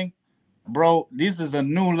something. Bro, this is a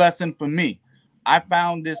new lesson for me. I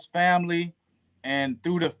found this family, and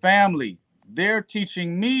through the family, they're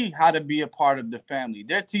teaching me how to be a part of the family.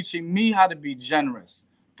 They're teaching me how to be generous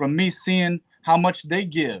from me seeing how much they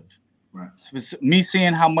give. Right. Me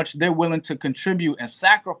seeing how much they're willing to contribute and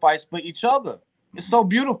sacrifice for each other. It's so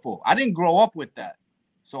beautiful. I didn't grow up with that.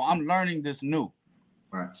 So I'm learning this new.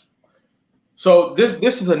 Right. So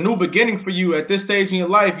this is a new beginning for you at this stage in your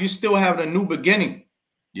life. You're still having a new beginning.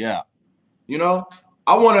 Yeah. You know,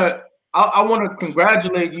 I want to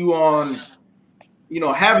congratulate you on,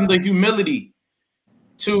 having the humility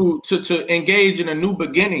to engage in a new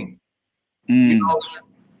beginning. And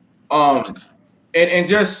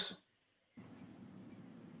just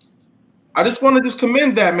I just want to just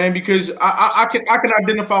commend that, man, because I can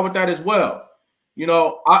identify with that as well.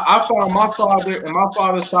 I found my father and my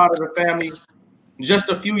father's side of the family just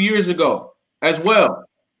a few years ago as well.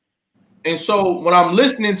 And so when I'm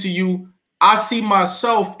listening to you, I see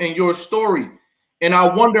myself in your story. And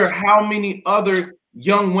I wonder how many other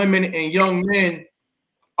young women and young men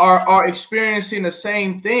are experiencing the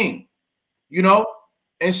same thing,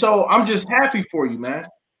 And so I'm just happy for you, man.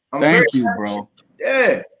 Thank you, bro.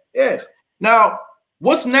 Yeah. Now,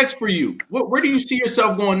 what's next for you? Where do you see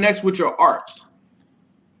yourself going next with your art?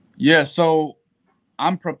 Yeah, so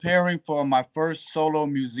I'm preparing for my first solo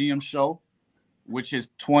museum show, which is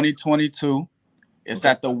 2022. It's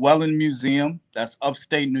at the Welland Museum. That's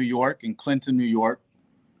upstate New York in Clinton, New York.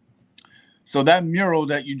 So that mural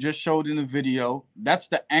that you just showed in the video, that's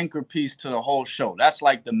the anchor piece to the whole show. That's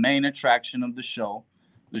like the main attraction of the show.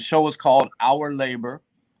 The show is called Our Labor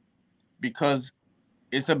because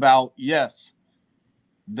it's about, yes,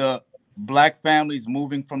 the Black families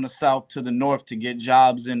moving from the South to the North to get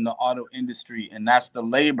jobs in the auto industry. And that's the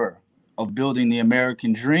labor of building the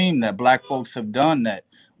American dream that Black folks have done, that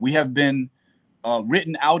we have been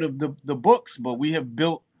written out of the books, but we have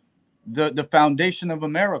built the foundation of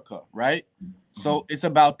America, right? So it's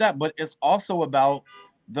about that, but it's also about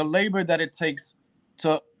the labor that it takes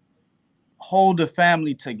to hold a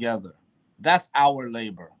family together. That's our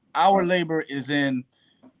labor. Our labor is in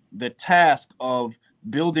the task of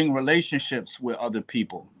building relationships with other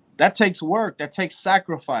people. That takes work. That takes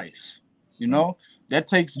sacrifice. You know, that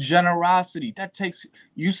takes generosity. That takes,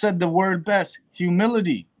 you said the word best,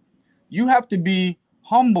 humility. You have to be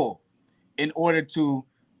humble in order to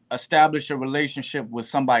establish a relationship with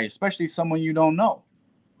somebody, especially someone you don't know.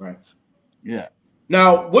 Right. Yeah.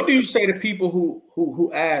 Now, what do you say to people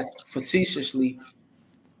who ask facetiously,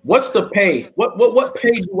 what's the pay? What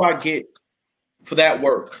pay do I get for that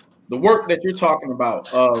work? The work that you're talking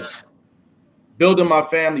about of building my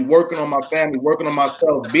family, working on my family, working on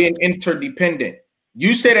myself, being interdependent.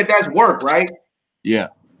 You say that that's work, right? Yeah.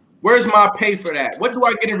 Where's my pay for that? What do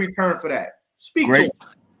I get in return for that? Speak to it.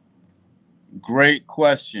 Great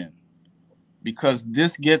question. Because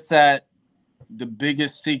this gets at the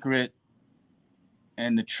biggest secret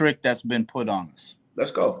and the trick that's been put on us.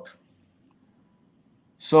 Let's go.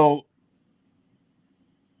 So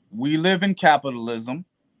we live in capitalism.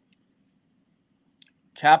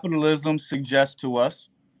 Capitalism suggests to us,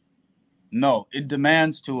 no, it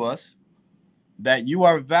demands to us that you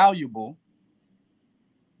are valuable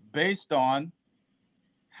based on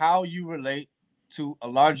how you relate to a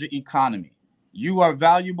larger economy. You are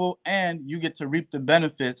valuable and you get to reap the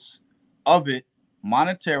benefits of it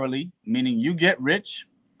monetarily, meaning you get rich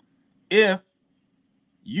if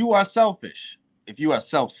you are selfish, if you are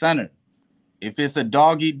self-centered. If it's a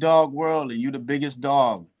dog-eat-dog world and you're the biggest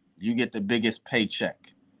dog, you get the biggest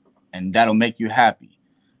paycheck, and that'll make you happy.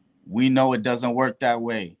 We know it doesn't work that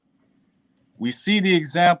way. We see the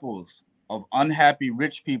examples of unhappy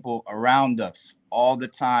rich people around us all the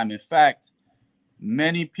time. In fact,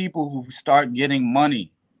 many people who start getting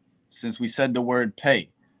money, since we said the word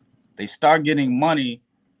pay, they start getting money,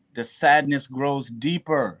 the sadness grows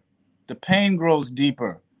deeper, the pain grows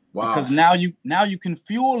deeper. Wow. Because now you can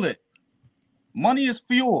fuel it. Money is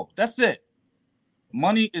fuel. That's it.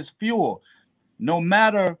 Money is fuel. No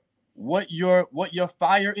matter what your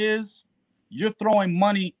fire is, you're throwing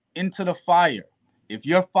money into the fire. If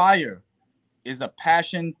your fire is a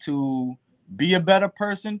passion to be a better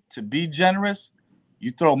person, to be generous,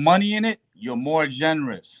 you throw money in it, you're more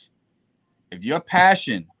generous. If your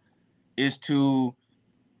passion is to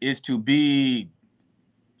be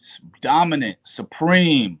dominant,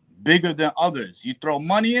 supreme, bigger than others, you throw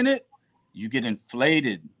money in it, you get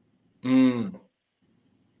inflated.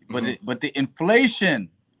 But the inflation,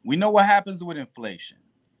 we know what happens with inflation.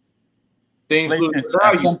 Things lose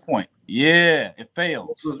value at some point. Yeah, it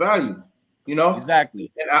fails. Lose value. You know?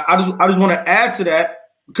 Exactly. And I just want to add to that,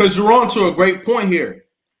 because you're on to a great point here,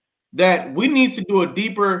 that we need to do a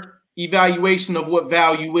deeper evaluation of what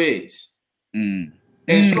value is. And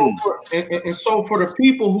so for the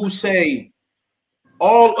people who say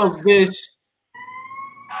all of this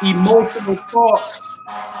emotional talk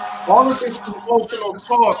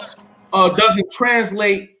doesn't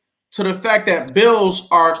translate to the fact that bills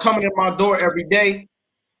are coming in my door every day,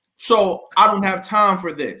 so I don't have time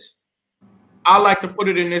for this. I like to put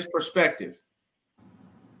it in this perspective.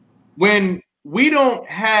 When we don't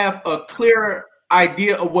have a clear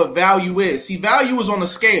idea of what value is, see, value is on a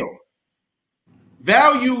scale.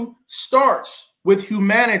 Value starts with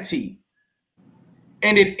humanity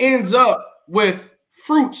and it ends up with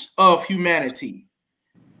fruits of humanity.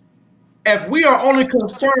 If we are only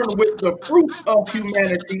concerned with the fruit of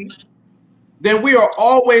humanity, then we are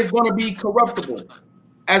always going to be corruptible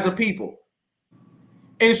as a people.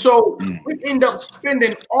 And so we end up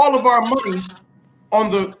spending all of our money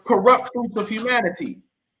on the corrupt fruits of humanity,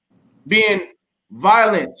 being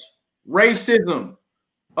violence, racism,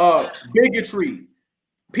 bigotry,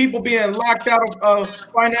 people being locked out of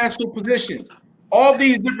financial positions. All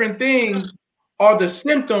these different things are the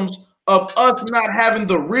symptoms of us not having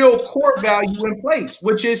the real core value in place,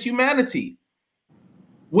 which is humanity.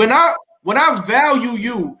 When I value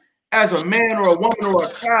you as a man or a woman or a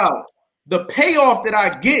child, the payoff that I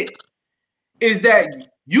get is that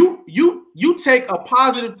you take a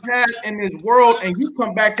positive path in this world and you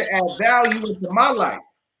come back to add value into my life.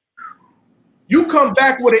 You come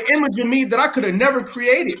back with an image of me that I could have never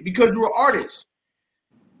created because you're an artist.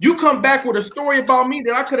 You come back with a story about me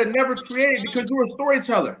that I could have never created because you're a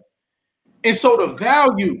storyteller. And so the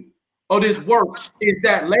value of this work is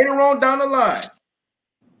that later on down the line,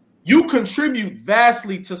 you contribute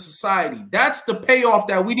vastly to society. That's the payoff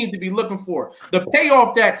that we need to be looking for. The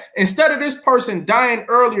payoff that instead of this person dying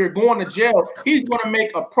earlier, going to jail, he's going to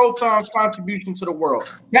make a profound contribution to the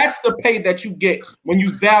world. That's the pay that you get when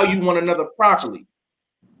you value one another properly.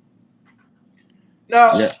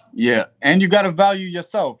 Now, yeah. And you got to value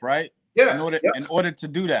yourself, right? Yeah. In order to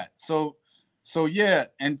do that. So yeah,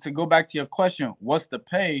 and to go back to your question, what's the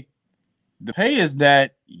pay? The pay is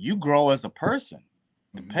that you grow as a person.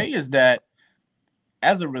 The pay is that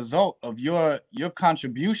as a result of your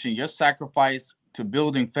contribution, your sacrifice to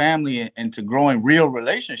building family and to growing real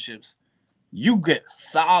relationships, you get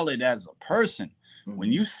solid as a person.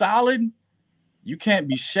 When you solid, you can't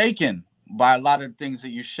be shaken by a lot of things that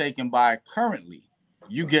you're shaken by currently.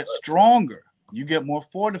 You get stronger. You get more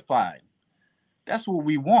fortified. That's what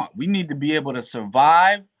we want. We need to be able to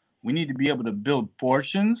survive. We need to be able to build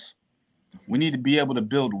fortunes. We need to be able to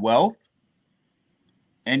build wealth.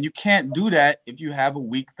 And you can't do that if you have a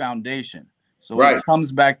weak foundation. So it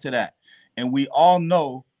comes back to that. And we all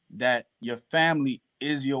know that your family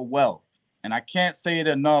is your wealth. And I can't say it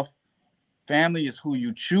enough. Family is who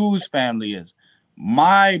you choose. Family is.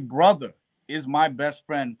 My brother is my best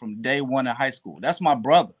friend from day one in high school. That's my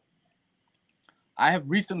brother. I have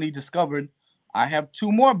recently discovered I have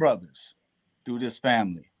 2 more brothers through this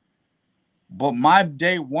family. But my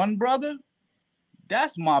day one brother,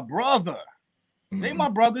 that's my brother. They my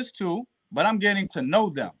brothers too, but I'm getting to know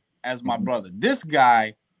them as my brother. This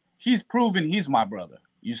guy, he's proven he's my brother,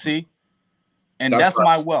 you see? And that's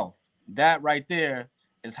my wealth. That right there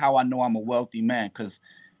is how I know I'm a wealthy man, because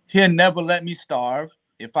he'll never let me starve.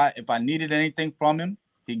 If I needed anything from him,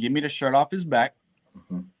 he'd give me the shirt off his back.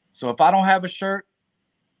 So if I don't have a shirt,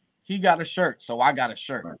 he got a shirt, so I got a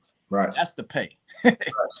shirt. Right. That's the pay.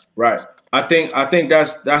 Right. I think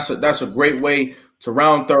that's a great way to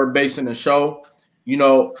round third base in the show. You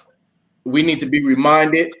know, we need to be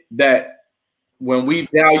reminded that when we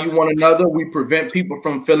value one another, we prevent people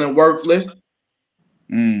from feeling worthless.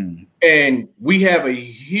 And we have a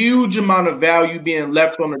huge amount of value being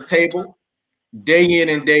left on the table day in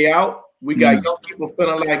and day out. We got young people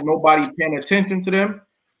feeling like nobody's paying attention to them.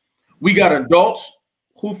 We got adults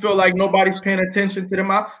who feel like nobody's paying attention to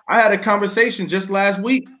them. I had a conversation just last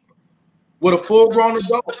week with a full-grown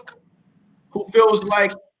adult who feels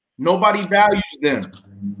like nobody values them.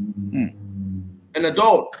 An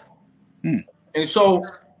adult. And so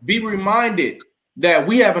be reminded that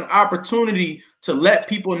we have an opportunity to let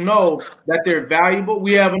people know that they're valuable.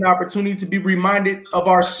 We have an opportunity to be reminded of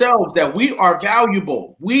ourselves that we are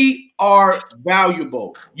valuable. We are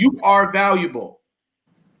valuable. You are valuable.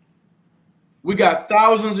 We got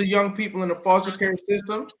thousands of young people in the foster care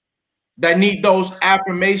system that need those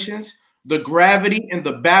affirmations, the gravity and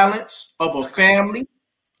the balance of a family.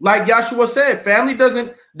 Like Yashua said, family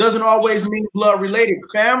doesn't always mean blood related.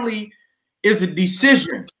 Family is a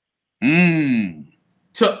decision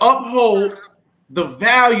to uphold the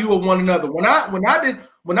value of one another. When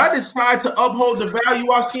I decide to uphold the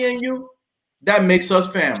value I see in you, that makes us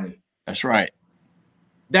family. That's right.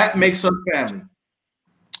 That makes us family.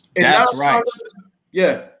 And that's right.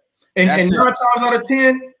 Yeah. And 9 times out of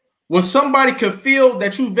 10, when somebody can feel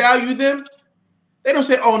that you value them, they don't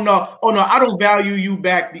say, oh no, I don't value you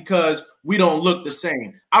back because we don't look the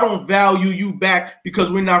same. I don't value you back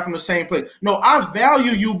because we're not from the same place. No, I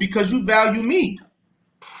value you because you value me.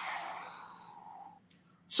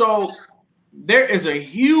 So there is a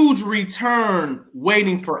huge return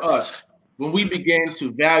waiting for us when we begin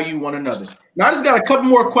to value one another. Now, I just got a couple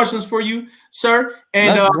more questions for you, sir.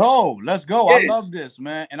 And let's go. I love this,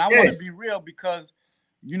 man. And I want to be real because,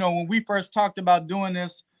 you know, when we first talked about doing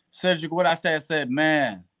this, Cedric, what I said,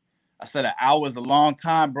 man, I said an hour is a long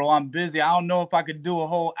time, bro. I'm busy. I don't know if I could do a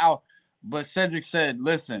whole hour. But Cedric said,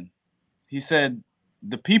 listen, he said,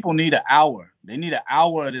 the people need an hour. They need an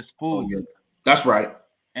hour of this food. Oh, yeah. That's right.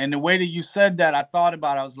 And the way that you said that, I thought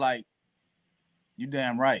about it. I was like, you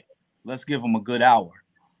damn right. Let's give them a good hour.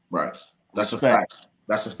 Right. That's a fact.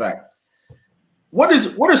 That's a fact. What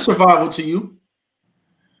is survival to you?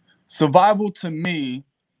 Survival to me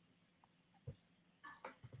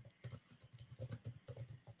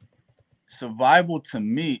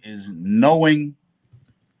is knowing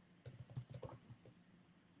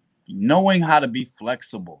how to be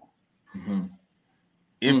flexible.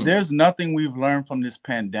 If there's nothing we've learned from this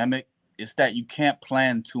pandemic, it's that you can't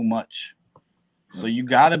plan too much. So you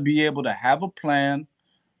got to be able to have a plan,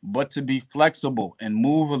 but to be flexible and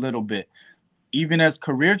move a little bit. Even as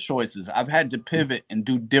career choices, I've had to pivot and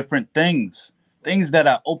do different things that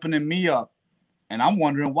are opening me up. And I'm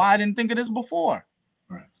wondering why I didn't think of this before.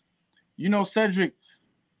 Right. You know, Cedric,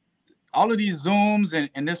 all of these Zooms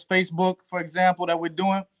and this Facebook, for example, that we're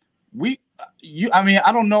doing, I mean,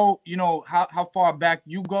 I don't know, you know, how far back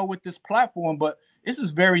you go with this platform, but this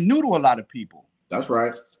is very new to a lot of people. That's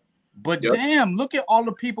right. But damn, look at all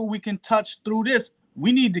the people we can touch through this.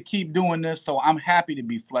 We need to keep doing this. So I'm happy to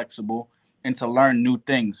be flexible and to learn new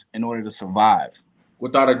things in order to survive.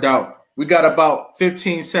 Without a doubt. We got about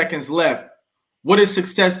 15 seconds left. What is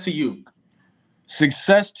success to you?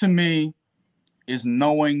 Success to me is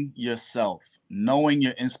knowing yourself, knowing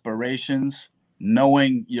your inspirations,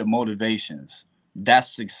 knowing your motivations.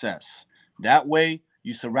 That's success. That way,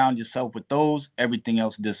 you surround yourself with those, everything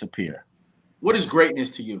else disappear. What is greatness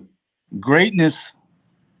to you? Greatness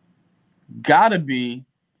gotta be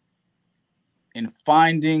in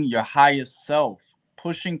finding your highest self,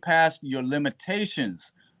 pushing past your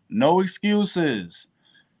limitations, no excuses.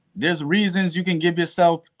 There's reasons you can give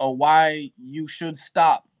yourself a why you should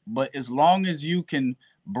stop, but as long as you can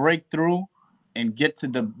break through and get to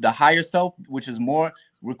the higher self, which is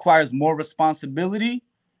requires more responsibility,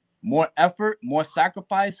 more effort, more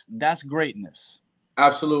sacrifice, that's greatness.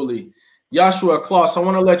 Absolutely. Yashua Klos, I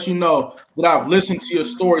want to let you know that I've listened to your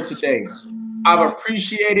story today. I've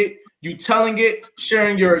appreciated you telling it,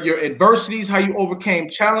 sharing your adversities, how you overcame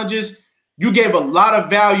challenges. You gave a lot of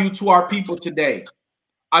value to our people today.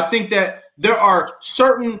 I think that there are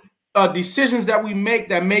certain decisions that we make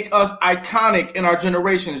that make us iconic in our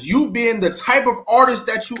generations. You being the type of artist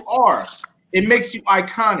that you are, it makes you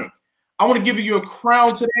iconic. I want to give you a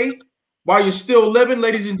crown today while you're still living.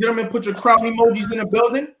 Ladies and gentlemen, put your crown emojis in the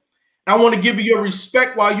building. I want to give you your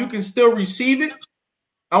respect while you can still receive it.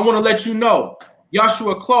 I want to let you know,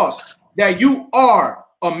 Yashua Klos, that you are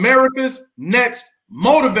America's next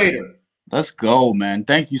motivator. Let's go, man.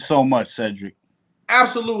 Thank you so much, Cedric.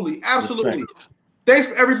 Absolutely. Absolutely. Respect. Thanks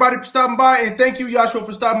for everybody for stopping by, and thank you, Yashua,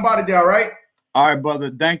 for stopping by today, all right? All right,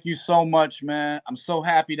 brother. Thank you so much, man. I'm so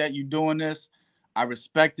happy that you're doing this. I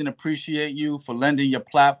respect and appreciate you for lending your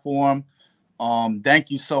platform.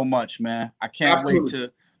 Thank you so much, man. I can't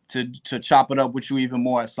wait to chop it up with you even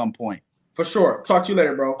more at some point. For sure. Talk to you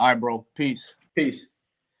later, bro. All right, bro. Peace. Peace.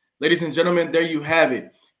 Ladies and gentlemen, there you have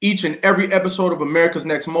it. Each and every episode of America's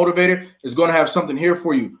Next Motivator is going to have something here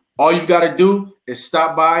for you. All you've got to do is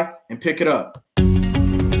stop by and pick it up.